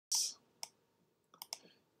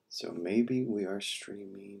So maybe we are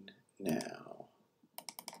streaming now.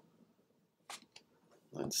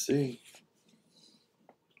 Let's see.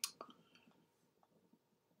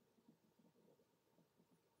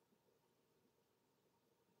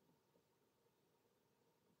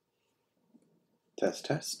 Test,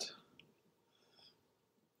 test.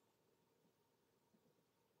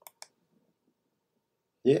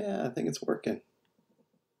 Yeah, I think it's working.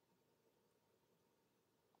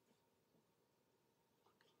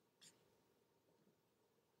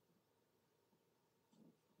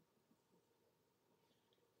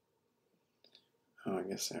 Oh, I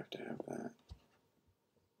guess I have to have that.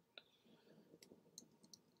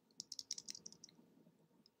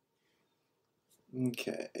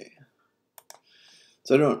 Okay.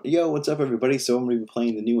 So what's up everybody? So I'm going to be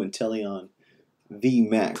playing the new Inteleon V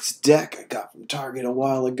Deck I got from Target a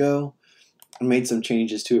while ago. I made some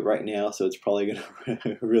changes to it right now, so it's probably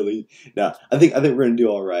gonna really. No, I think we're gonna do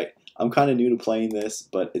all right. I'm kind of new to playing this,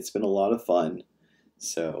 but it's been a lot of fun,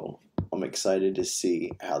 so I'm excited to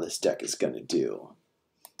see how this deck is gonna do.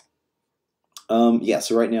 Yeah,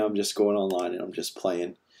 so right now I'm just going online and I'm just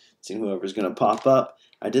playing, seeing whoever's gonna pop up.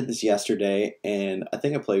 I did this yesterday, and I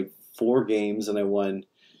think I played 4 games and I won.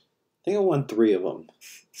 I think I won 3 of them.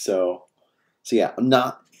 So yeah, I'm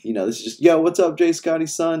not. This is just what's up, Jay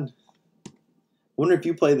Scotty's son? Wonder if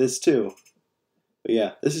you play this too. But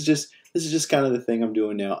yeah, this is just kind of the thing I'm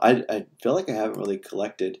doing now. I feel like I haven't really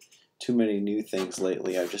collected too many new things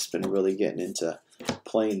lately. I've just been really getting into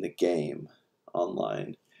playing the game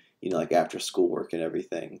online, like after schoolwork and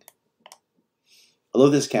everything. I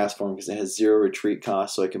love this cast form because it has 0 retreat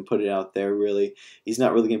cost, so I can put it out there. Really, he's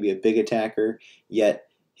not really going to be a big attacker, yet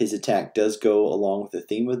his attack does go along with the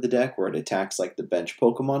theme of the deck, where it attacks like the bench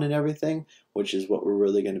Pokemon and everything, which is what we're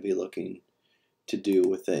really going to be looking to do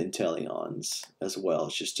with the Inteleons as well.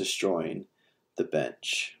 It's just destroying the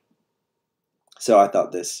bench. So I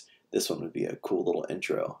thought this one would be a cool little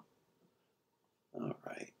intro. All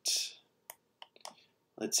right.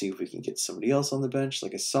 Let's see if we can get somebody else on the bench,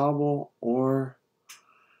 like a Sobble, or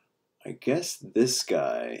I guess this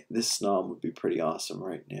guy, this Snom would be pretty awesome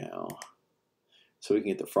right now. So we can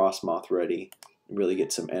get the Frostmoth ready and really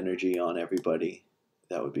get some energy on everybody.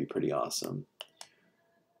 That would be pretty awesome.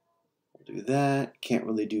 We'll do that. Can't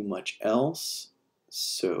really do much else.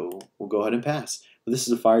 So we'll go ahead and pass. But this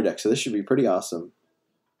is a fire deck, so this should be pretty awesome.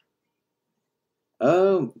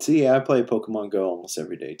 Oh, see, I play Pokemon Go almost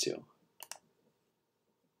every day too.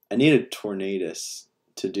 I need a Tornadus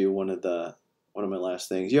to do one of my last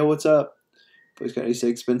things. Yo, what's up? Please got 86.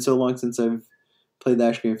 It's been so long since I've played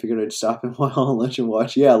that game. I figured I'd stop in while and let you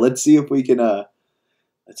watch. Yeah, let's see if we can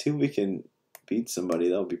beat somebody.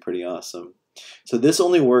 That would be pretty awesome. So this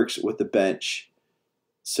only works with the bench.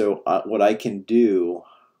 So what I can do,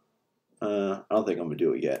 I don't think I'm gonna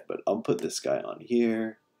do it yet, but I'll put this guy on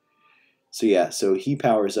here. So yeah, so he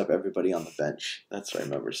powers up everybody on the bench. That's what I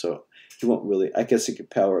remember. So he won't really. I guess he could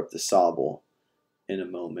power up the Sobble in a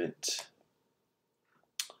moment,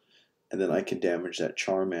 and then I can damage that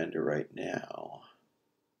Charmander right now.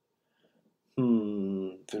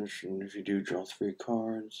 If you do, draw 3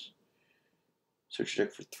 cards. Search your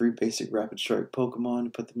deck for 3 basic Rapid Strike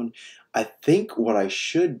Pokemon. Put them on. I think what I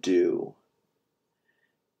should do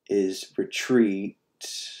is retreat.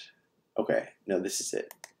 Okay, no, this is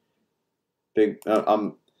it.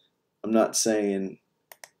 I'm not saying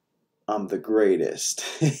I'm the greatest.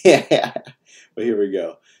 Yeah, but here we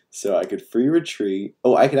go. So I could free retreat.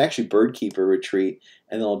 Oh, I could actually Bird Keeper retreat,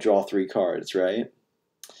 and then I'll draw 3 cards, right?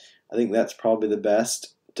 I think that's probably the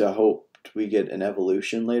best to hope we get an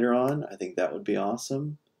evolution later on. I think that would be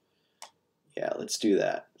awesome. Yeah, let's do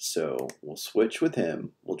that. So we'll switch with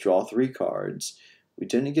him. We'll draw 3 cards. We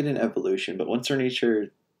didn't get an evolution, but once during each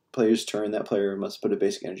player's turn, that player must put a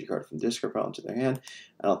basic energy card from the discard pile into their hand.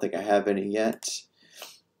 I don't think I have any yet.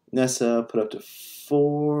 Nessa, put up to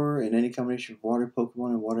 4 in any combination of water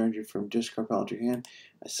Pokemon and water energy from discard pile into your hand.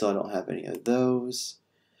 I still don't have any of those.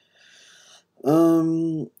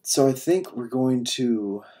 So I think we're going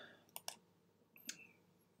to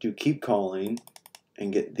do Keep Calling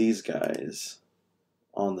and get these guys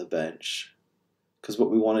on the bench. Because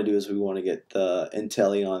what we want to do is we want to get the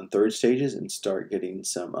Inteleon 3rd stages and start getting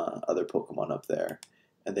some other Pokemon up there.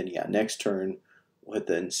 And then, yeah, next turn we'll hit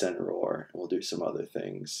the Incineroar and we'll do some other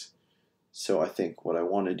things. So I think what I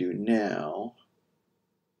want to do now,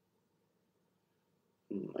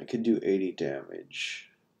 I could do 80 damage.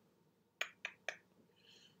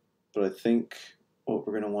 But I think what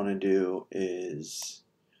we're going to want to do is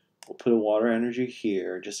we'll put a water energy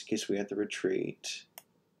here just in case we have to retreat.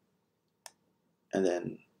 And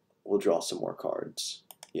then we'll draw some more cards.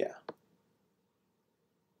 Yeah.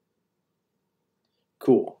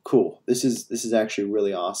 Cool, cool. This is actually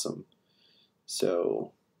really awesome.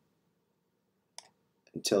 So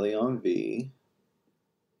Inteleon V.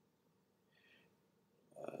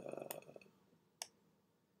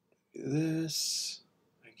 This.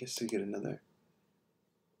 I guess I get another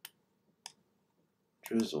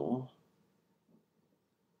drizzle.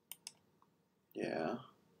 Yeah.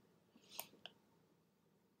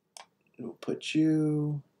 We'll put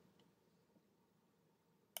you.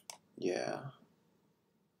 Yeah.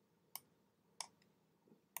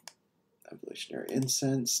 Evolutionary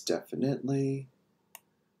incense, definitely.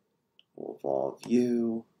 We'll evolve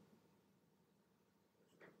you.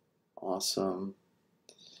 Awesome.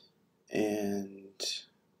 And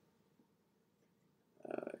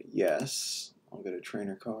yes, I'll get a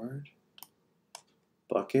trainer card.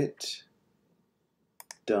 Bucket.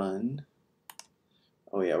 Done.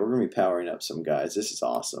 Oh yeah, we're gonna be powering up some guys. This is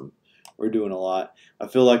awesome. We're doing a lot. I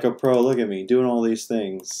feel like a pro. Look at me doing all these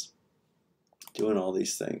things. Doing all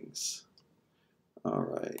these things. All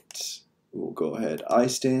right. We'll go ahead.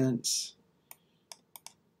 Ice dance.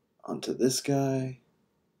 Onto this guy.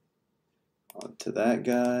 Onto that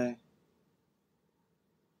guy.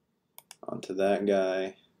 Onto that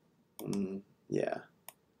guy. Yeah.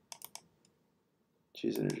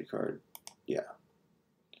 Choose energy card. Yeah.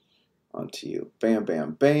 Onto you. Bam,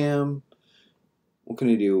 bam, bam. What can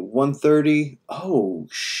I do? 130. Oh,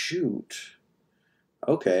 shoot.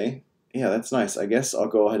 Okay. Yeah, that's nice. I guess I'll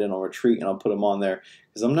go ahead and I'll retreat and I'll put them on there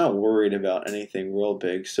because I'm not worried about anything real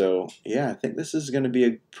big. So, yeah, I think this is going to be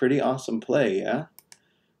a pretty awesome play, yeah?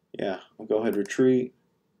 Yeah, I'll go ahead and retreat.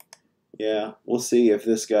 Yeah, we'll see if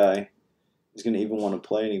this guy is going to even want to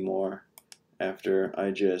play anymore after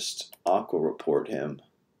I just aqua report him.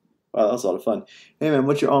 Wow, that was a lot of fun. Hey man,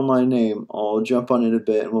 what's your online name? I'll jump on in a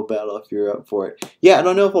bit and we'll battle if you're up for it. Yeah, I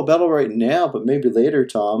don't know if I'll battle right now, but maybe later,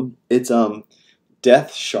 Tom. It's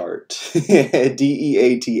Death Shart.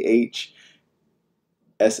 DEATHSHART.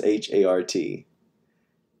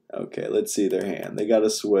 Okay, let's see their hand. They got a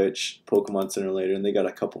switch, Pokemon Center later, and they got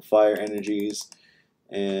a couple fire energies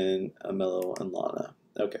and a Mellow and Lana.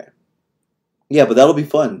 Okay. Yeah, but that'll be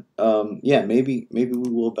fun. Yeah, maybe we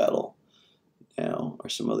will battle now or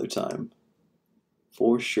some other time.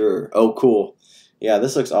 For sure. Oh, cool. Yeah,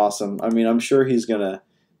 this looks awesome. I mean, I'm sure he's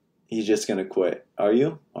just gonna quit. Are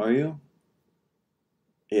you? Are you?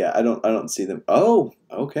 Yeah, I don't see them. Oh,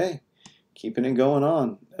 okay. Keeping it going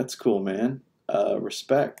on. That's cool, man.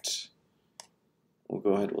 Respect. We'll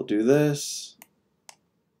go ahead. We'll do this.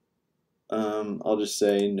 I'll just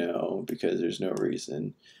say no because there's no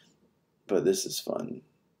reason. But this is fun.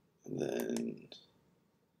 And then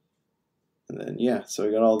yeah. So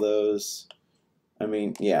we got all those. I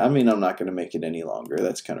mean, yeah. I mean, I'm not gonna make it any longer.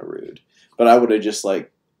 That's kind of rude. But I would have just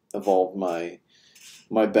like evolved my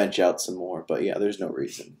bench out some more. But yeah, there's no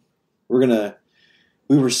reason. We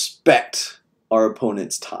respect our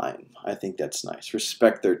opponent's time. I think that's nice.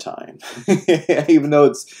 Respect their time. Even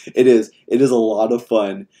though it is a lot of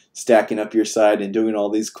fun stacking up your side and doing all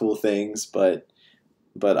these cool things, but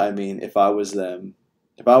I mean, if I was them,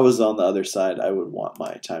 if I was on the other side, I would want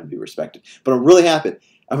my time to be respected. But I'm really happy.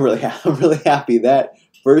 I'm really happy that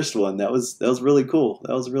first one. That was really cool.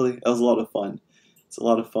 That was a lot of fun. It's a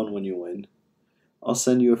lot of fun when you win. I'll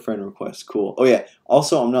send you a friend request. Cool. Oh yeah.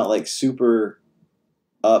 Also, I'm not like super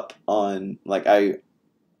up on, like, I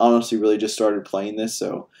honestly really just started playing this,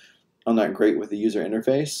 so I'm not great with the user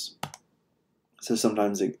interface. So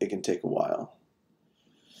sometimes it can take a while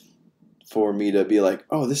for me to be like,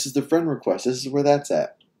 oh, this is the friend request. This is where that's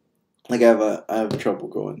at. Like I have trouble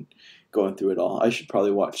going through it all. I should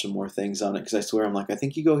probably watch some more things on it because I swear I'm like, I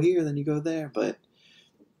think you go here, then you go there, but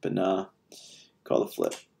nah. Call the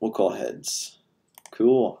flip. We'll call heads.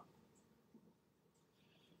 Cool.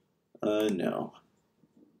 No.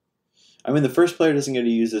 I mean, the first player doesn't get to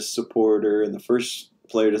use a supporter, and the first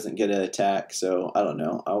player doesn't get an attack, so I don't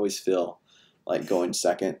know. I always feel like going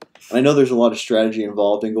second. And I know there's a lot of strategy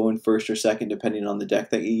involved in going first or second, depending on the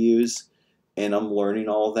deck that you use, and I'm learning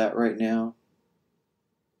all of that right now.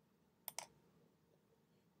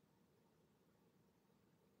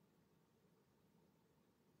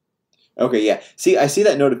 Okay, yeah. See, I see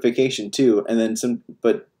that notification too, and then some,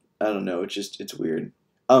 but I don't know. It's weird.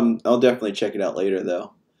 I'll definitely check it out later,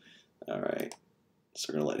 though. All right.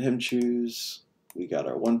 So we're gonna let him choose. We got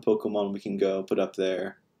our one Pokemon we can go put up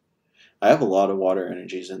there. I have a lot of water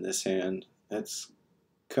energies in this hand. That's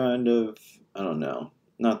kind of, I don't know,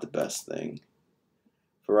 not the best thing.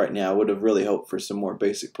 For right now, I would have really hoped for some more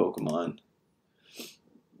basic Pokemon.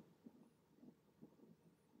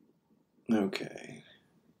 Okay.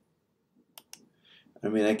 I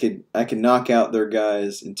mean, I could knock out their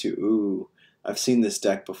guys into, ooh, I've seen this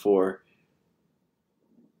deck before.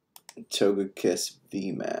 Togekiss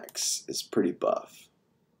VMAX is pretty buff.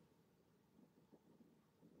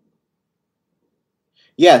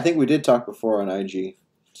 Yeah, I think we did talk before on IG.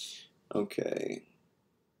 Okay.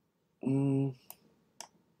 I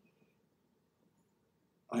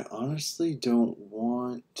honestly don't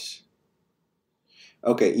want...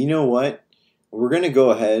 Okay, you know what? We're going to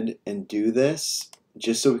go ahead and do this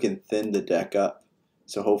just so we can thin the deck up.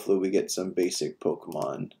 So hopefully we get some basic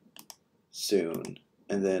Pokemon soon.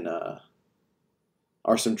 And then,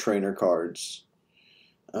 are some trainer cards.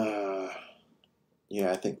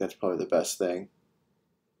 Yeah, I think that's probably the best thing.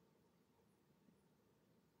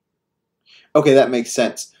 Okay, that makes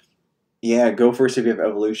sense. Yeah, go first if you have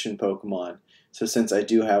evolution Pokemon. So since I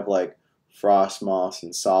do have like Frostmoss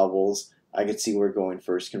and Sobbles, I could see where going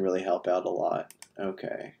first can really help out a lot.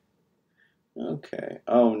 Okay. Okay.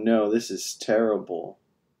 Oh no, this is terrible.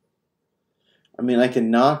 I mean, I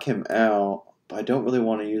can knock him out, but I don't really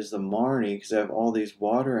want to use the Marnie because I have all these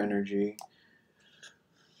water energy.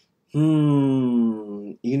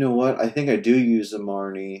 You know what? I think I do use the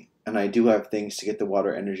Marnie, and I do have things to get the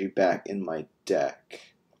water energy back in my deck.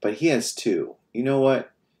 But he has two. You know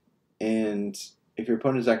what? And if your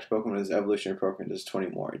opponent's active Pokemon has evolutionary Pokemon, does 20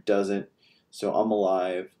 more. It doesn't. So I'm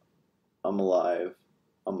alive. I'm alive.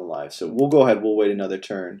 I'm alive. So we'll go ahead. We'll wait another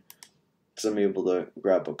turn. Because I'm able to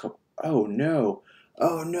grab a couple. Oh no.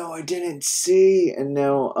 Oh no, I didn't see. And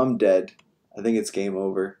now I'm dead. I think it's game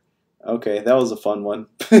over. Okay, that was a fun one.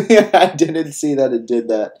 I didn't see that it did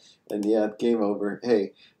that. And yeah, game over.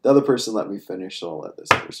 Hey, the other person let me finish, so I'll let this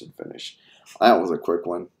person finish. That was a quick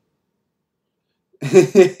one.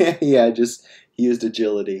 Yeah, just he used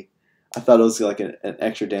agility. I thought it was like an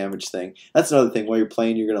extra damage thing. That's another thing. While you're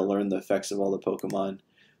playing, you're gonna learn the effects of all the Pokemon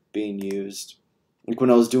being used. Like when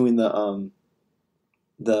I was doing the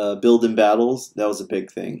build in battles, that was a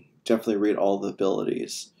big thing. Definitely read all the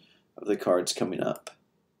abilities of the cards coming up.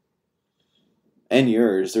 And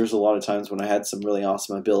yours. There's a lot of times when I had some really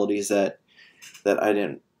awesome abilities that I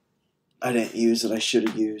didn't use that I should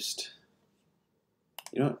have used.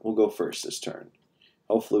 You know what? We'll go first this turn.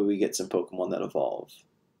 Hopefully we get some Pokemon that evolve.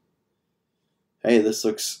 Hey, this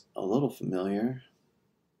looks a little familiar.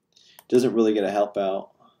 Doesn't really get a help out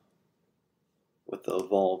with the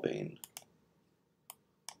evolving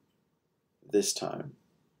this time.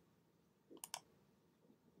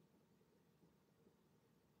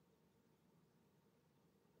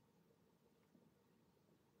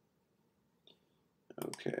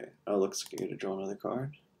 Okay. Oh, looks like you get to draw another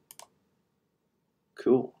card.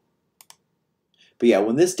 Cool. But yeah,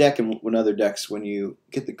 when this deck and when other decks, when you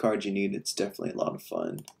get the cards you need, it's definitely a lot of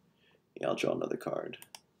fun. Yeah, I'll draw another card.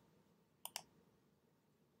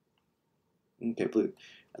 Okay, blue.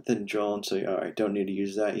 I didn't draw until, alright, don't need to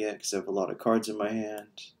use that yet because I have a lot of cards in my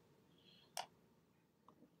hand.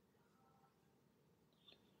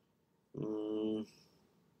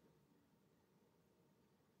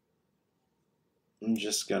 I'm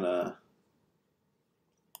just gonna...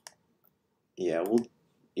 Yeah,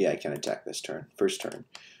 I can attack this turn. First turn.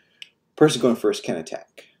 Person going first can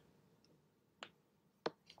attack.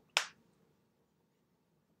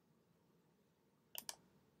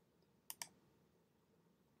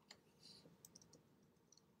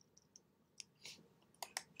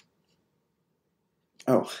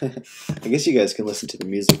 Oh, I guess you guys can listen to the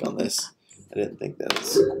music on this. I didn't think that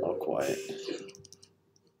was all quiet.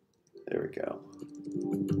 There we go.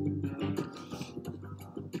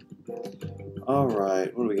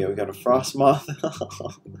 Alright, what do we get? We got a Frostmoth.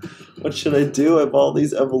 What should I do? I have all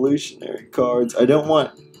these evolutionary cards. I don't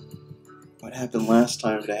want what happened last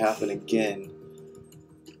time to happen again.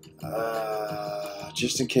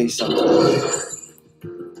 Just in case something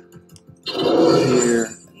here.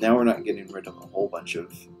 Now we're not getting rid of a whole bunch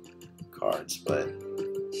of cards, but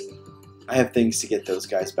I have things to get those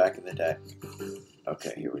guys back in the deck.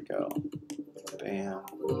 Okay, here we go. Bam.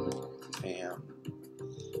 Bam.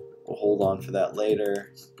 We'll hold on for that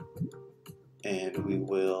later. And we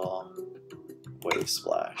will Wave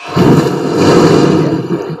Splash. Yeah,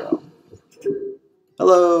 there we go.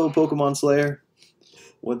 Hello, Pokemon Slayer.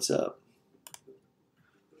 What's up?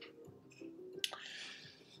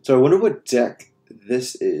 So I wonder what deck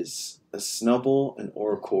this is. A Snubbull and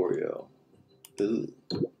Oricorio. Ooh.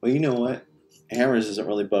 Well, you know what? Hammers doesn't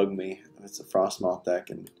really bug me. It's a Frostmoth deck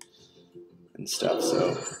and stuff,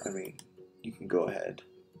 so, I mean, you can go ahead.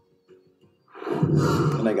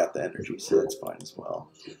 And I got the energy, so that's fine as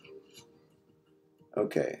well.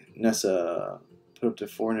 Okay, Nessa, put up to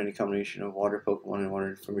 4 in any combination of water Pokemon and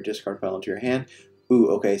water from your discard pile into your hand. Ooh,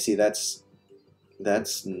 okay, see, that's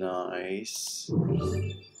nice.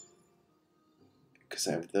 because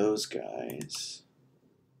I have those guys.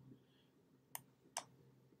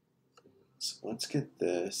 So let's get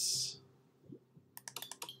this.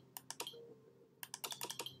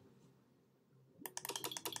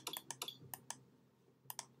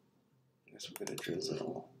 I guess we're gonna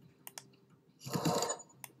drizzle.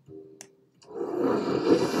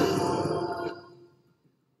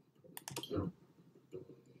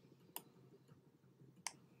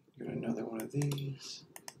 Get another one of these.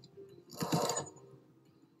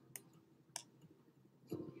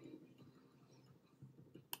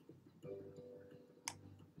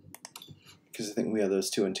 Because I think we have those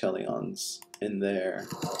two Inteleons in there.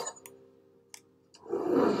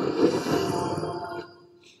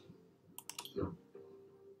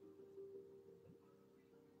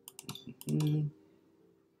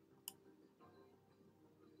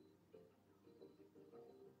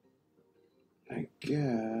 I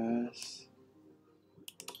guess.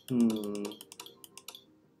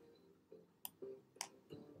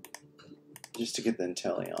 Just to get the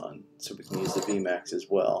Inteleon, so we can use the VMAX as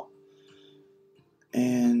well.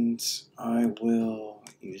 And I will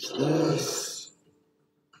use this.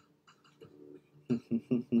 And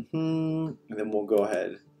then we'll go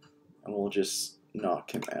ahead and we'll just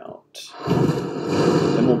knock him out.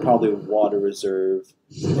 Then we'll probably water reserve,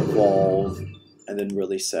 evolve, and then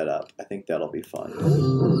really set up. I think that'll be fun.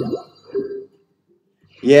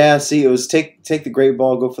 Yeah, see, it was take the Great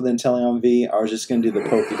Ball, go for the Inteleon V. I was just going to do the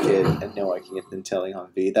Poke Kid, and know I can get the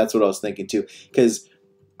Inteleon V. That's what I was thinking too, because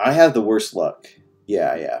I have the worst luck.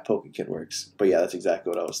 Yeah, Poke Kid works. But yeah, that's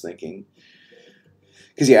exactly what I was thinking.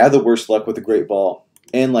 Because yeah, I have the worst luck with the Great Ball.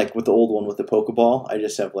 And like with the old one with the Pokeball, I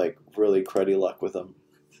just have like really cruddy luck with them.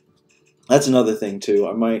 That's another thing too.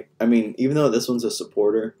 I mean, even though this one's a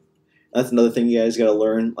supporter, that's another thing you guys gotta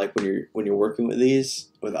learn. Like when you're working with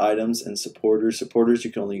these, with items and supporters. Supporters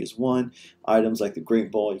you can only use one. Items like the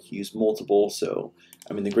Great Ball, you can use multiple. So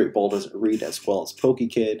I mean, the Great Ball doesn't read as well as Poke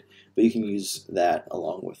Kid, but you can use that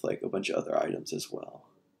along with like a bunch of other items as well.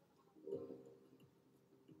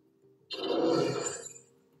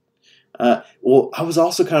 Well, I was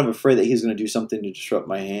also kind of afraid that he's going to do something to disrupt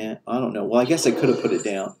my hand. I don't know. Well, I guess I could have put it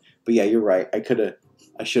down. But yeah, you're right. I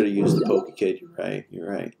should have used the Poke Kid. You're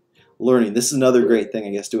right. Learning. This is another great thing,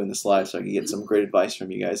 I guess, doing this live so I can get some great advice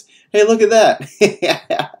from you guys. Hey, look at that.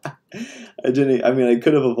 I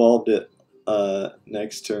could have evolved it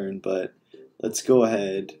next turn, but let's go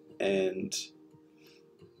ahead and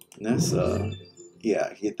that's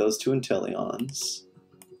yeah, get those two Inteleons.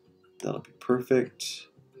 That'll be perfect.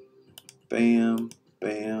 Bam,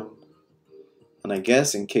 bam. And I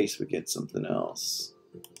guess in case we get something else.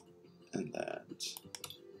 And that.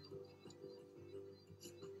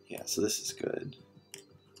 Yeah, so this is good.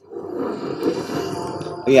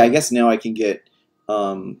 Oh, yeah, I guess now I can get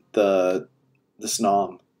the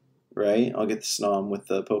Snom, right? I'll get the Snom with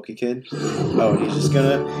the Poke Kid. Oh, and he's just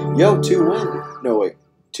gonna... Yo, 2 wins. No, wait.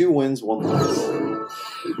 2 wins, 1 loss.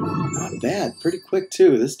 Not bad. Pretty quick,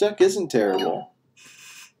 too. This deck isn't terrible.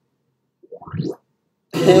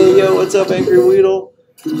 Hey, yo, what's up, Angry Weedle?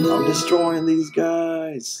 I'm destroying these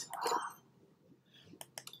guys.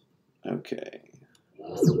 Okay.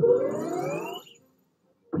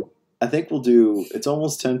 I think we'll do... It's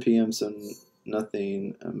almost 10 p.m., so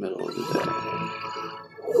nothing in the middle of the day.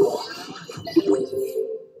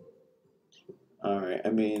 Alright, I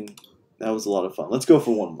mean, that was a lot of fun. Let's go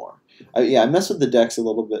for one more. Yeah, I messed with the deck a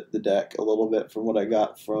little bit from what I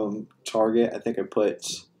got from Target. I think I put...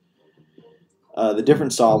 the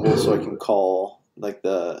different Sobbles so I can call like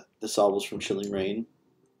the Sobbles from Chilling Reign.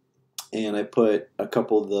 And I put a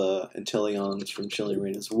couple of the Inteleons from Chilling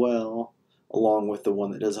Reign as well, along with the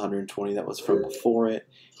one that does 120 that was from before it.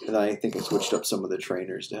 And then I think I switched up some of the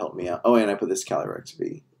trainers to help me out. Oh, and I put this Calyrex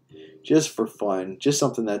V. Just for fun. Just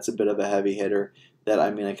something that's a bit of a heavy hitter that,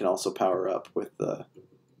 I mean, I can also power up with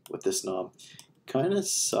this Snom. Kind of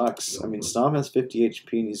sucks. I mean, Snom has 50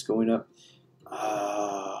 HP and he's going up...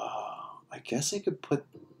 I guess I could put...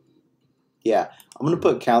 Yeah, I'm going to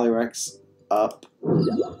put Calyrex up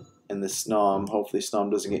and the Snom. Hopefully Snom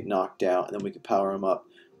doesn't get knocked out, and then we can power him up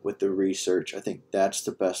with the research. I think that's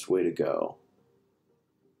the best way to go.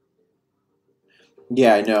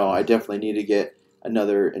 Yeah, I know. I definitely need to get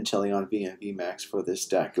another Inteleon V and VMAX for this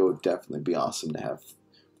deck. It would definitely be awesome to have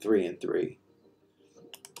 3 and 3.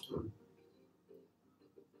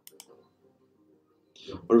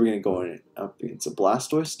 What are we going to go in up against? A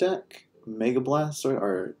Blastoise deck? Mega Blastoise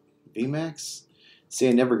or VMAX? See,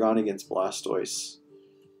 I never gone against Blastoise,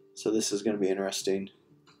 so this is going to be interesting.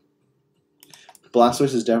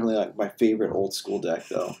 Blastoise is definitely like my favorite old school deck,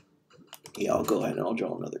 though. Yeah, I'll go ahead and I'll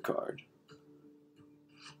draw another card.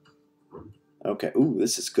 Okay, ooh,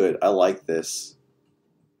 this is good. I like this.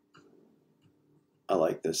 I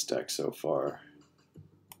like this deck so far.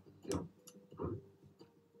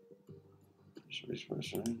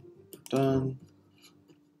 Done.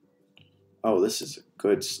 Oh, this is a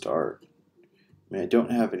good start. I mean, I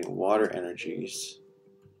don't have any water energies.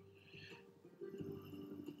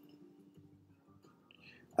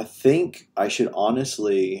 I think I should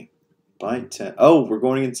honestly buy 10. Oh, we're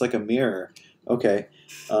going against like a mirror. Okay.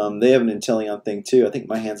 They have an Inteleon thing too. I think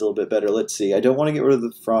my hand's a little bit better. Let's see. I don't want to get rid of the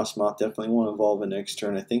Frostmoth. Definitely want to evolve it next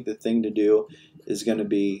turn. I think the thing to do is going to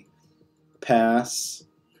be pass,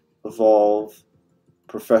 evolve,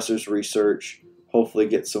 Professor's Research, hopefully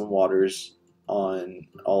get some waters on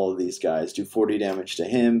all of these guys. Do 40 damage to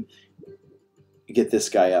him. Get this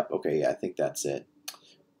guy up. Okay, yeah, I think that's it.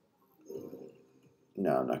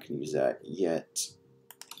 No, I'm not going to use that yet.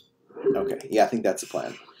 Okay, yeah, I think that's the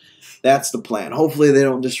plan. That's the plan. Hopefully they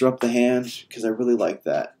don't disrupt the hand, because I really like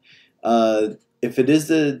that. If it is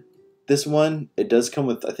this one, it does come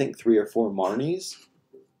with, I think, 3 or 4 Marnies.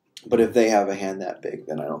 But if they have a hand that big,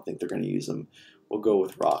 then I don't think they're going to use them. We'll go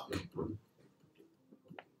with Rock.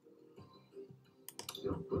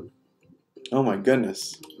 Oh my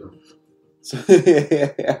goodness. So,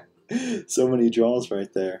 so many draws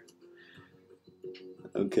right there.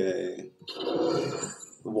 Okay.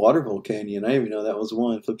 Water Volcanion. I didn't even know that was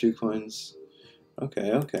one. Flip 2 coins.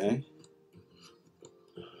 Okay, okay.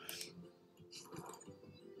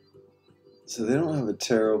 So they don't have a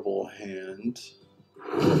terrible hand.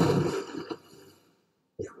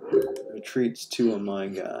 Retreats 2 on my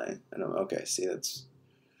guy. I don't. Okay, see that's.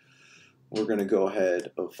 We're gonna go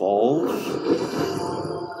ahead evolve.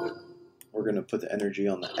 We're gonna put the energy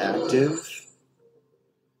on the active.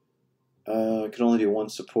 I can only do 1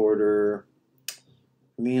 supporter.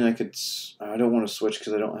 I mean, I could. I don't want to switch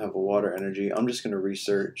because I don't have a water energy. I'm just gonna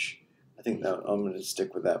research. I think that I'm gonna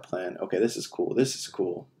stick with that plan. Okay, this is cool. This is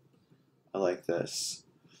cool. I like this.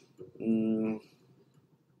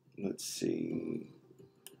 Let's see.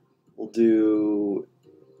 We'll do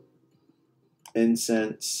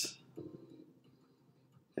Incense.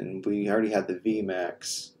 And we already had the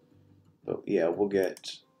VMAX. But yeah, we'll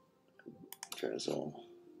get Drizzle.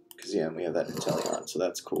 Because yeah, we have that Inteleon, so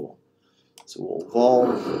that's cool. So we'll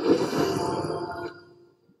evolve.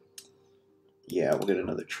 Yeah, we'll get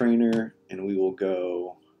another trainer. And we will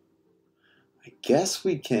go. I guess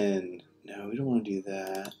we can. No, we don't want to do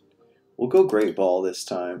that. We'll go Great Ball this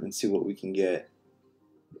time and see what we can get.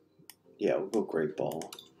 Yeah, we'll go Great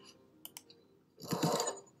Ball.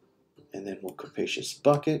 And then we'll Capacious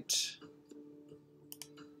Bucket.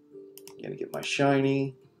 Gotta get my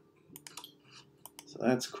shiny. So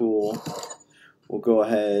that's cool. We'll go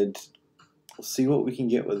ahead. We'll see what we can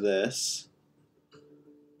get with this.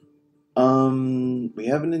 We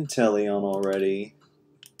have an Inteleon already.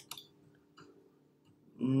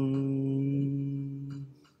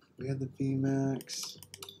 We have the VMAX.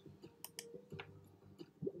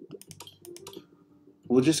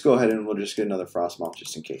 We'll just go ahead and we'll just get another Frostmoth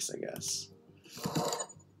just in case, I guess.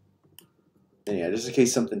 And yeah, just in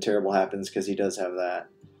case something terrible happens, because he does have that.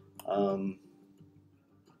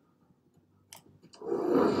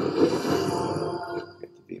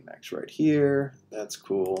 Get the VMAX right here. That's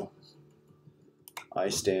cool.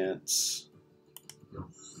 Ice Dance.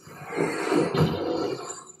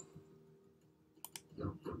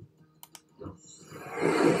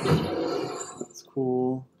 That's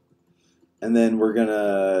cool. And then we're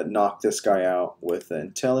gonna knock this guy out with an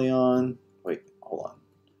Inteleon. Wait, hold on.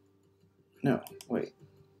 No, wait.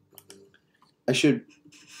 I should.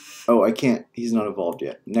 Oh, I can't. He's not evolved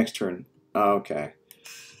yet. Next turn. Oh, okay.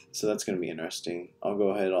 So that's gonna be interesting. I'll go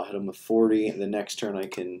ahead. I'll hit him with 40, and the next turn I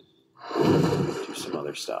can do some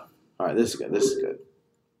other stuff. All right, this is good. This is good.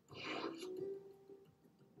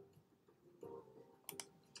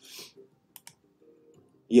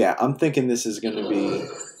 Yeah, I'm thinking this is gonna be.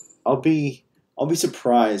 I'll be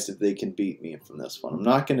surprised if they can beat me from this one. I'm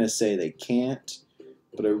not gonna say they can't,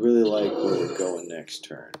 but I really like where we're going next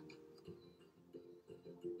turn.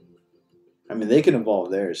 I mean, they can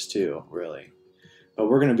evolve theirs too, really. But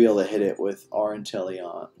we're gonna be able to hit it with our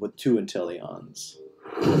Inteleon, with 2 Inteleons.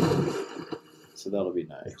 So that'll be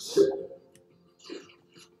nice.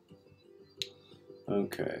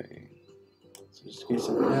 Okay. So just in case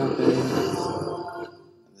something happens,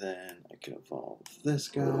 then I can evolve this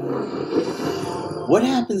guy. What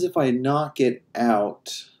happens if I knock it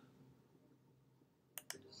out?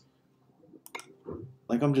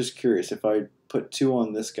 Like, I'm just curious. If I put 2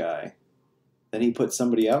 on this guy, then he puts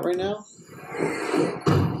somebody out right now?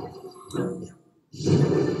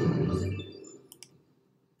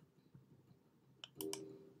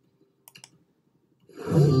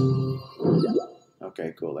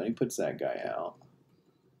 Okay, cool. Then he puts that guy out.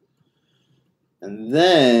 And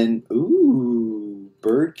then, ooh,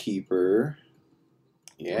 Bird Keeper.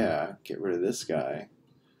 Yeah, get rid of this guy.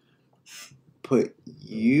 Put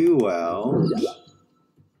you out.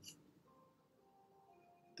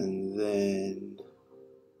 And then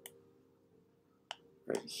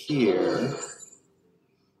right here.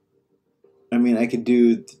 I mean, I could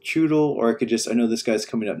do the Choodle, or I could just, I know this guy's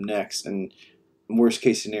coming up next, and worst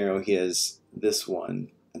case scenario, he has this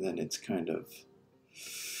one, and then it's kind of,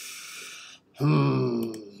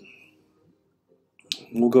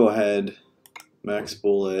 we'll go ahead, Max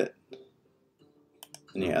Bullet,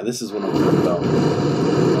 and yeah, this is what I'm worried about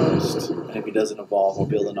most, and if he doesn't evolve, I'll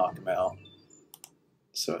be able to knock him out,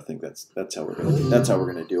 so I think that's how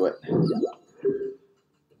we're gonna do it.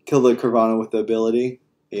 Kill the Carvana with the ability.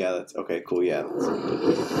 Yeah, that's okay. Cool. Yeah.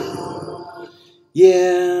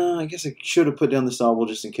 Yeah, I guess I should have put down the Sobble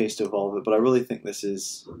just in case to evolve it, but I really think this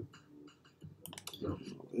is.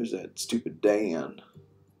 There's that stupid Dan.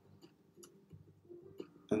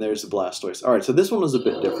 And there's the Blastoise. All right, so this one was a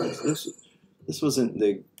bit different. This wasn't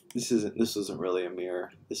the. This isn't really a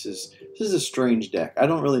mirror. This is a strange deck. I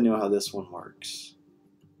don't really know how this one works.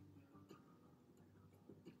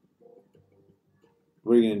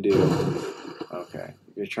 What are you gonna do? Okay,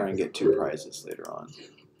 you're trying to get 2 prizes later on.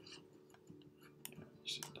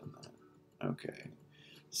 Should have done that. Okay,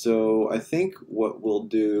 so I think what we'll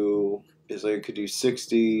do is I could do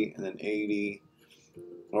 60 and then 80,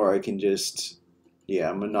 or I can just, yeah,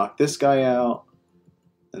 I'm gonna knock this guy out,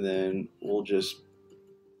 and then we'll just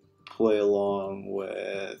play along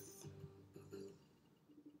with.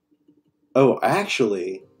 Oh,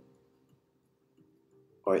 actually,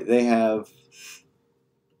 all right, they have.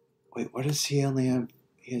 Wait, what does he only have?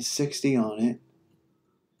 He has 60 on it.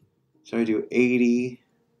 So I do 80.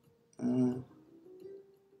 No,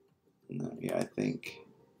 yeah, I think.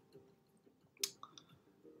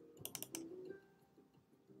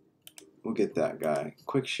 We'll get that guy.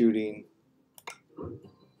 Quick shooting.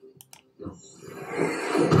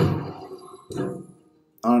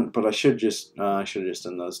 But I should just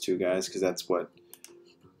done those 2 guys, because that's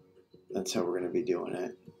how we're gonna be doing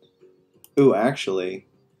it. Ooh, actually.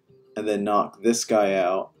 And then knock this guy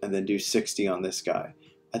out, and then do 60 on this guy.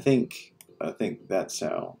 I think that's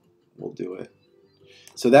how we'll do it.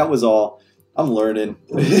 So that was all. I'm learning.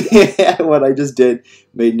 What I just did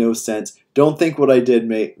made no sense. Don't think what I did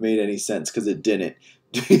made any sense, because it didn't.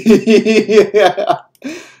 Yeah.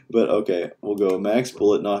 But okay, we'll go Max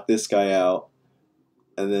Bullet, knock this guy out,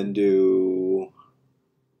 and then do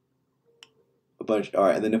a bunch. All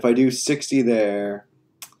right, and then if I do 60 there.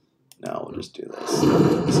 No, we'll just do this.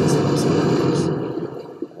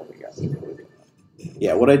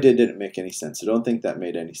 Yeah, what I did didn't make any sense. I don't think that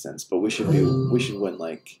made any sense. But we should win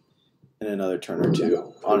like in another turn or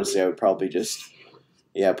 2. Honestly, I would probably just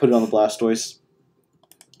put it on the Blastoise.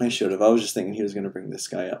 I should have. I was just thinking he was going to bring this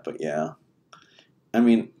guy up, but yeah. I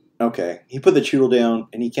mean, okay, he put the Choodle down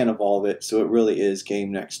and he can't evolve it, so it really is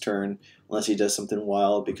game next turn unless he does something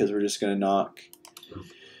wild, because we're just going to knock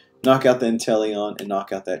out the Inteleon and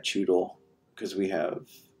knock out that Choodle, because we have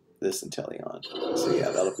this Inteleon. So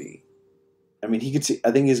yeah, that'll be. I mean, he could see.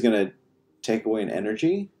 I think he's gonna take away an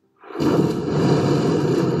energy. No,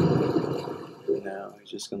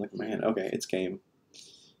 he's just gonna look at my hand. Okay, it's game.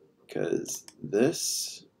 Because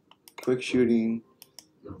this quick shooting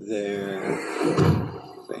there,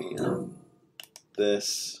 bam.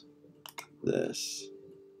 This.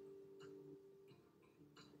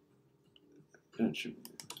 Don't you?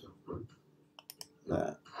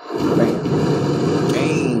 That. Bam.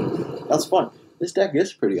 Game. That's fun. This deck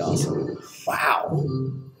is pretty awesome. Wow.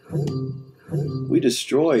 We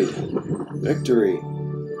destroyed. Victory.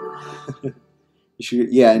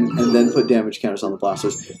 Yeah, and then put damage counters on the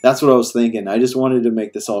Blastoise. That's what I was thinking. I just wanted to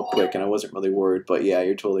make this all quick, and I wasn't really worried. But yeah,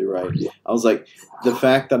 you're totally right. I was like, the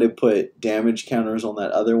fact that I put damage counters on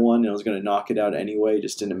that other one and I was going to knock it out anyway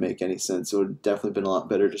just didn't make any sense. It would have definitely been a lot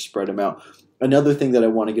better to spread them out. Another thing that I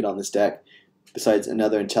want to get on this deck, besides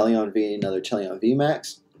another Inteleon V and another Inteleon V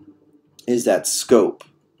Max, is that scope.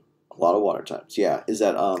 A lot of water types. Yeah, is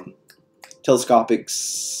that telescopic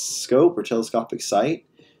scope or telescopic sight?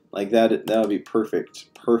 Like that would be perfect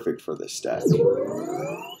for this deck.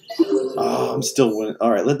 Oh, I'm still winning.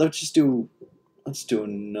 All right, let's do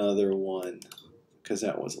another one, because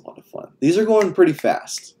that was a lot of fun. These are going pretty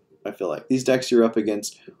fast. I feel like these decks you're up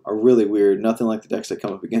against are really weird. Nothing like the decks I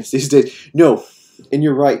come up against these days. No, and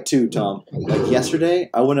you're right too, Tom. Like yesterday,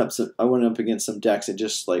 I went up against some decks that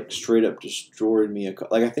just like straight up destroyed me.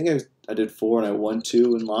 Like I think I did 4 and I won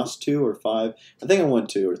 2 and lost 2 or 5. I think I won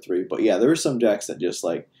 2 or 3. But yeah, there were some decks that just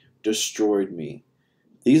like destroyed me.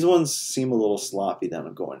 These ones seem a little sloppy that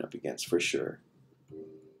I'm going up against for sure.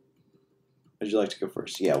 Would you like to go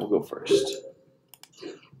first? Yeah, we'll go first.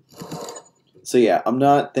 So yeah, I'm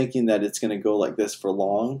not thinking that it's going to go like this for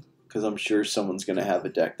long, because I'm sure someone's going to have a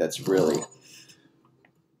deck that's really...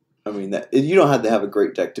 I mean, that you don't have to have a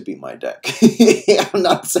great deck to beat my deck. I'm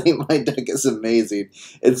not saying my deck is amazing.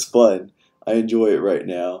 It's fun. I enjoy it right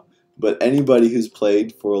now. But anybody who's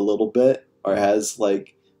played for a little bit or has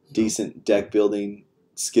like decent deck building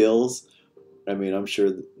skills, I mean, I'm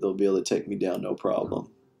sure they'll be able to take me down no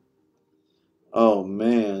problem. Oh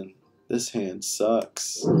man, this hand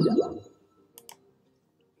sucks.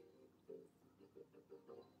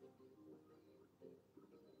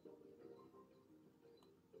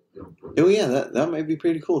 Oh yeah, that might be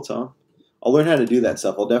pretty cool, Tom. I'll learn how to do that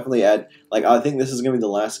stuff. I'll definitely add, like, I think this is going to be the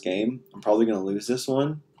last game. I'm probably going to lose this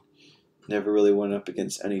one. Never really went up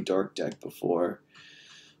against any dark deck before.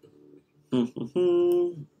 We'll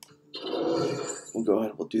go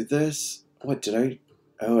ahead, we'll do this. What did I...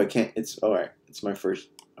 Oh, I can't... It's... Alright, it's my first...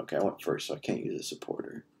 Okay, I went first, so I can't use a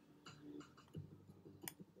supporter.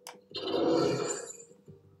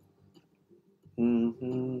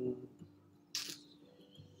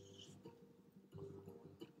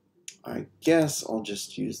 I guess I'll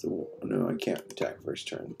just use the... No, I can't attack first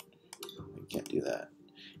turn. I can't do that.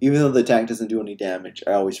 Even though the attack doesn't do any damage,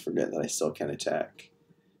 I always forget that I still can attack.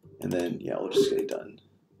 And then, yeah, we'll just get it done.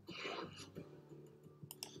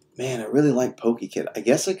 Man, I really like PokeKid. I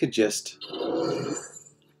guess I could just...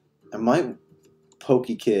 I might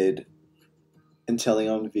PokeKid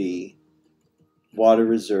Inteleon V, Water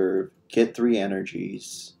Reserve, get 3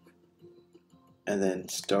 energies, and then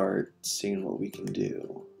start seeing what we can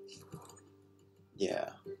do. Yeah.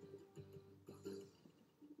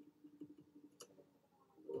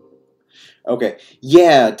 Okay.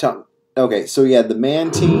 Yeah, Tom. Okay, so yeah, the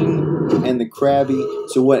Mantine and the Krabby.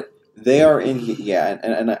 So what they are in here? Yeah,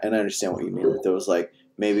 and I understand what you mean with those. Like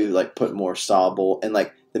maybe like put more Sobble, and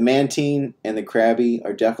like the Mantine and the Krabby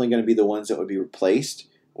are definitely going to be the ones that would be replaced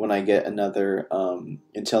when I get another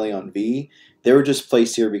Inteleon V. They were just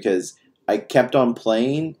placed here because I kept on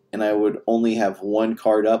playing, and I would only have one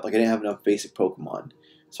card up. Like I didn't have enough basic Pokemon,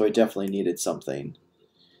 so I definitely needed something.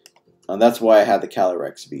 That's why I had the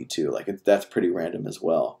Calyrex V too. Like that's pretty random as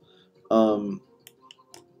well. But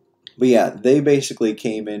yeah, they basically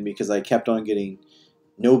came in because I kept on getting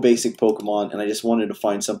no basic Pokemon, and I just wanted to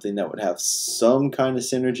find something that would have some kind of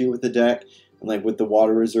synergy with the deck. And like with the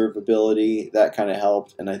Water Reserve ability, that kind of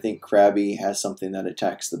helped. And I think Krabby has something that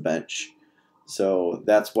attacks the bench. So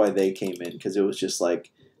that's why they came in, because it was just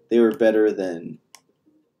like they were better than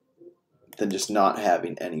just not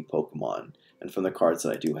having any Pokemon. And from the cards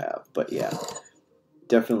that I do have. But yeah,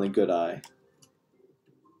 definitely good eye.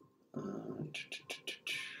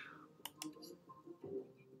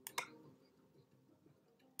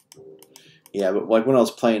 Yeah, but like when I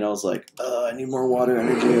was playing, I was like, I need more water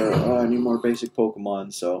energy, or I need more basic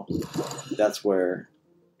Pokemon. So that's where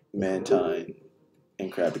Mantine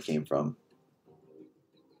and Krabby came from.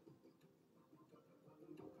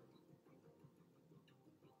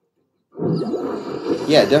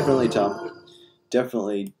 Yeah, definitely, Tom.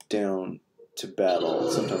 Definitely down to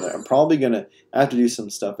battle sometime later. I'm probably gonna have to do some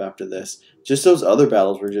stuff after this. Just those other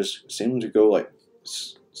battles were just seemed to go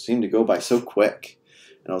by so quick,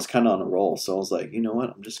 and I was kind of on a roll. So I was like, you know what?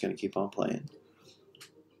 I'm just gonna keep on playing.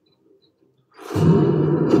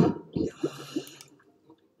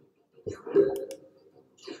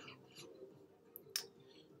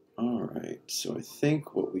 All right. So I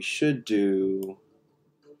think what we should do.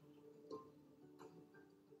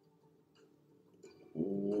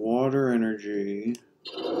 Water energy,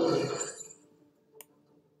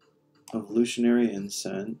 evolutionary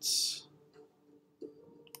incense,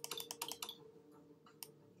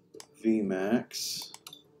 VMAX,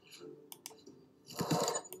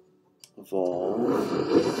 evolve,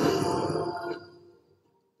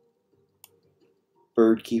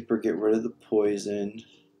 Birdkeeper, get rid of the poison,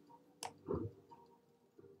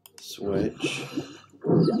 switch,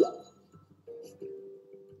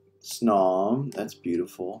 Snom, that's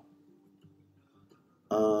beautiful.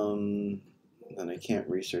 Then I can't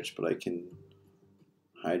research, but I can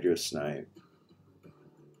Hydro Snipe.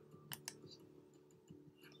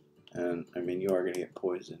 And, I mean, you are going to get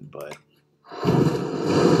poisoned, but...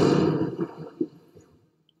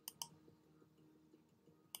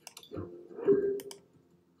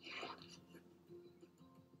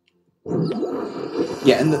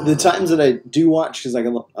 Yeah, and the times that I do watch, because I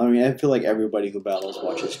mean, I feel like everybody who battles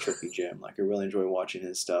watches Tricky Jim. Like, I really enjoy watching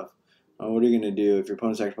his stuff. What are you going to do? If your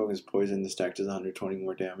opponent's active Pokemon is poisoned, this deck does 120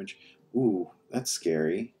 more damage. Ooh, that's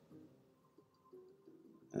scary.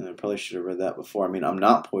 And I probably should have read that before. I mean, I'm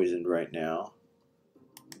not poisoned right now.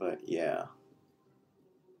 But yeah.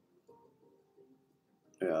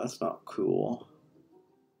 Yeah, that's not cool.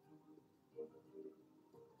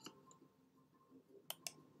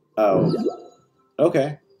 Oh.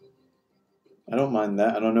 Okay. I don't mind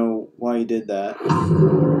that. I don't know why he did that.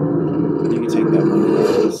 You can take that one.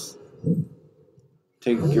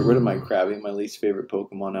 Get rid of my Krabby, my least favorite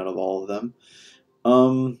Pokemon out of all of them.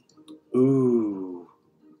 Ooh.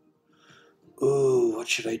 Ooh, what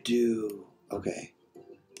should I do? Okay.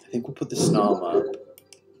 I think we'll put the Snom up.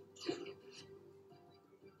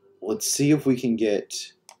 Let's see if we can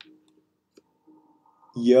get...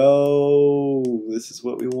 Yo! This is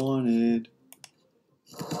what we wanted.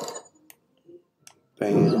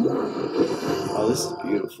 Bam. Oh, this is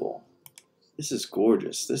beautiful. This is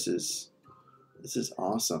gorgeous. This is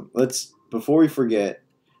awesome. Before we forget,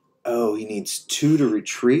 oh, he needs 2 to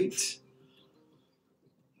retreat?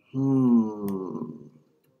 We're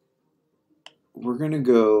gonna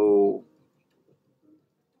go...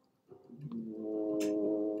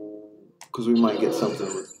 Because we might get something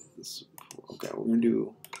with this. Okay, we're gonna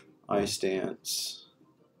do Ice Dance.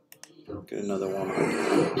 Get another one.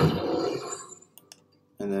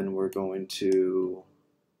 And then we're going to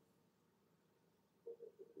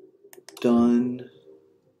done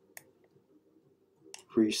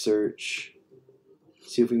research.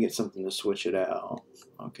 See if we can get something to switch it out.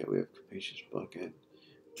 Okay, we have Capacious Bucket.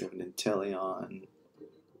 We have an Inteleon.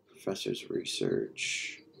 Professor's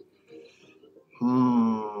Research.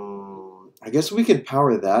 I guess we could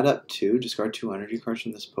power that up too. Discard 2 energy cards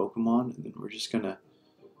from this Pokemon, and then we're just gonna.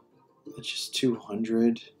 That's just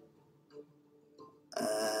 200.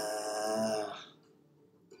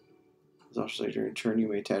 It's also like during turn you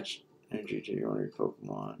may attach energy to your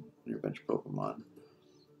Pokemon, your bench Pokemon.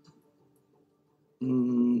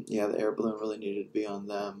 Yeah, the air balloon really needed to be on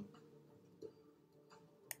them.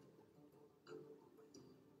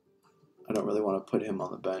 I don't really want to put him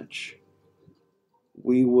on the bench.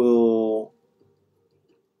 We will...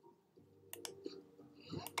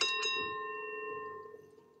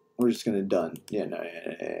 We're just going to done. Yeah, no,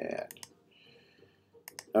 yeah.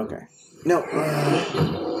 Okay. No.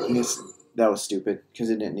 I guess that was stupid because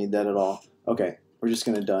it didn't need that at all. Okay, we're just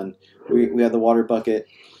going to done. We had the water bucket.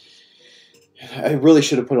 I really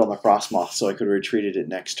should have put it on the Frostmoth so I could have retreated it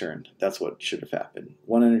next turn. That's what should have happened.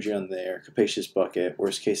 1 energy on there. Capacious Bucket.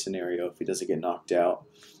 Worst case scenario, if he doesn't get knocked out,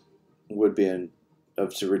 would be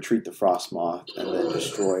to retreat the Frostmoth and then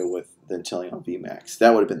destroy with the Inteleon V Max.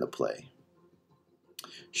 That would have been the play.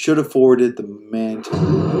 Should have forwarded the Manta.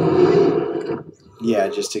 Yeah,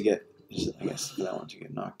 just to get, I guess, that one to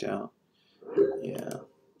get knocked out. Yeah.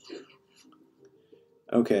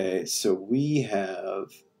 Okay, so we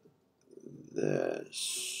have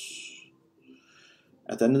this.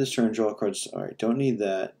 At the end of this turn, draw cards. Alright, don't need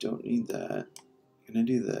that. Don't need that. I'm gonna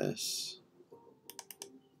do this.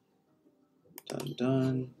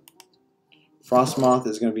 Done. Frostmoth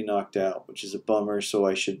is gonna be knocked out, which is a bummer, so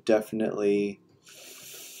I should definitely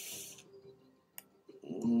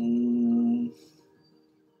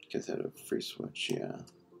get that a free switch, yeah.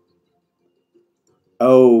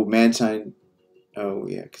 Oh, Mantine. Oh,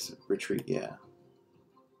 yeah, because retreat, yeah.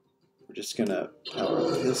 We're just gonna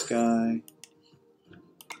power up this guy.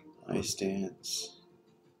 Ice Dance.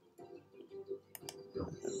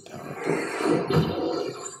 And power up.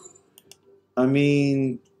 I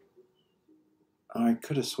mean, I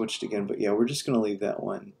could have switched again, but yeah, we're just gonna leave that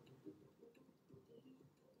one.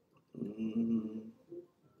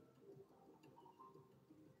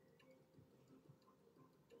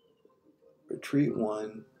 Retreat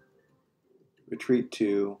 1, retreat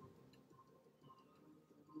 2,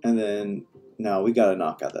 and then no, we gotta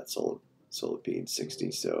knock out that Solipede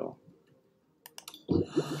 60. So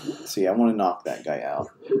yeah, I want to knock that guy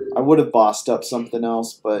out. I would have bossed up something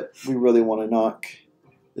else, but we really want to knock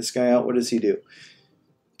this guy out. What does he do?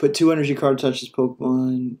 Put 2 energy card, touch this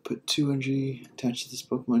Pokemon. Put 2 energy, attach this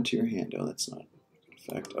Pokemon to your hand. Oh, that's not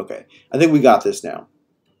effect. Okay, I think we got this now.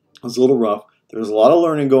 It was a little rough. There was a lot of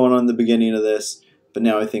learning going on in the beginning of this, but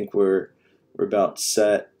now I think we're about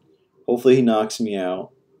set. Hopefully he knocks me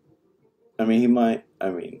out. I mean, he might.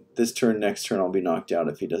 I mean, this turn, next turn, I'll be knocked out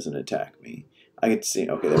if he doesn't attack me. I get to see.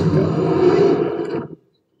 Okay, there we go.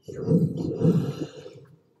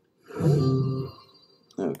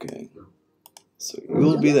 Okay. So you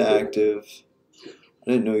will be the active.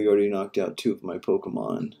 I didn't know you already knocked out 2 of my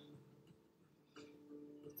Pokemon.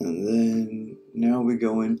 And then now we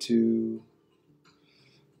go into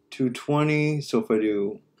 220. So if I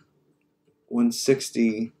do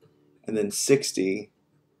 160 and then 60,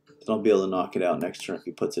 then I'll be able to knock it out next turn if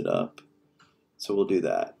he puts it up. So we'll do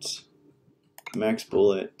that. Max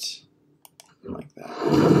bullet, like that.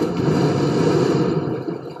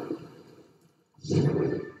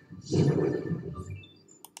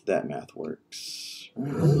 That math works.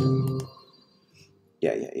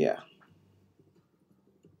 Yeah.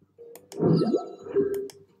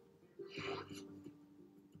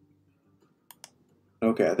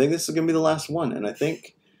 Okay, I think this is gonna be the last one, and I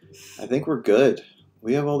think we're good.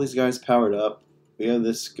 We have all these guys powered up. We have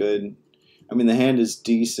this good. I mean, the hand is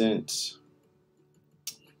decent.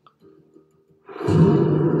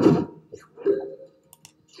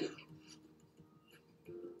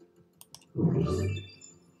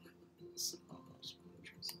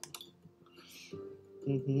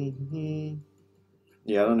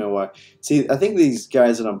 Yeah, I don't know why. See, I think these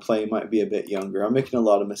guys that I'm playing might be a bit younger. I'm making a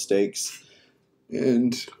lot of mistakes,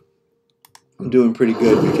 and I'm doing pretty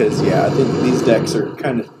good because, yeah, I think these decks are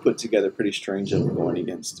kind of put together pretty strange that I'm going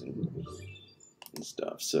against and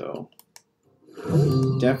stuff. So,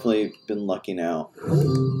 definitely been lucking out.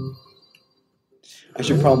 I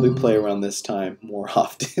should probably play around this time more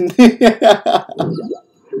often.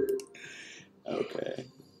 Okay.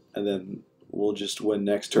 And then we'll just win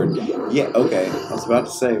next turn. Yeah, okay. I was about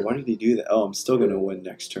to say, why did he do that? Oh, I'm still going to win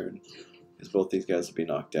next turn. Because both these guys will be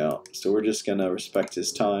knocked out. So we're just going to respect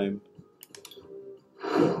his time.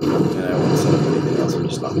 And I won't set up anything else. We'll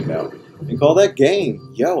just knock it out. And call that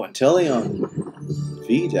game. Yo, Inteleon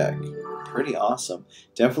V Deck. Pretty awesome.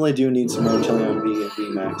 Definitely do need some more Inteleon V and V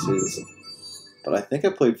Maxes. But I think I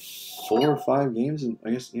played 4 or 5 games, and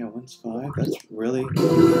I guess, yeah, wins 5. That's really...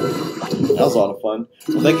 That was a lot of fun.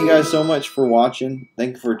 Well, thank you guys so much for watching.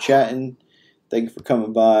 Thank you for chatting. Thank you for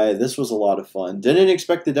coming by. This was a lot of fun. Didn't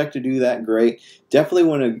expect the deck to do that great. Definitely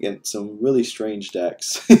went against some really strange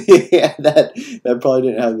decks. Yeah, that probably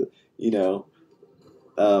didn't have, you know...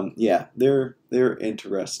 yeah, they're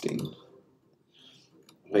interesting.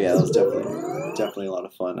 But yeah, that was definitely a lot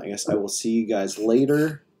of fun. I guess I will see you guys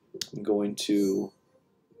later. I'm going to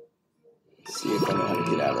see if I know how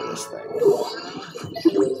to get out of this thing.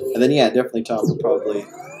 And then, yeah, definitely Tom will probably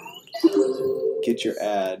get your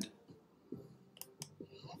ad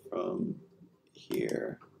from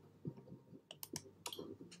here.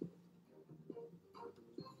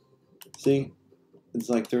 See? It's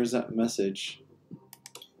like there's that message.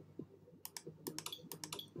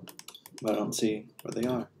 But I don't see where they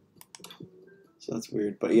are. So that's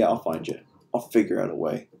weird. But yeah, I'll find you. I'll figure out a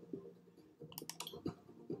way.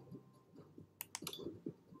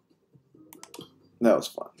 That was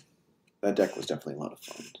fun. That deck was definitely a lot of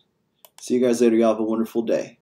fun. See you guys later. Y'all have a wonderful day.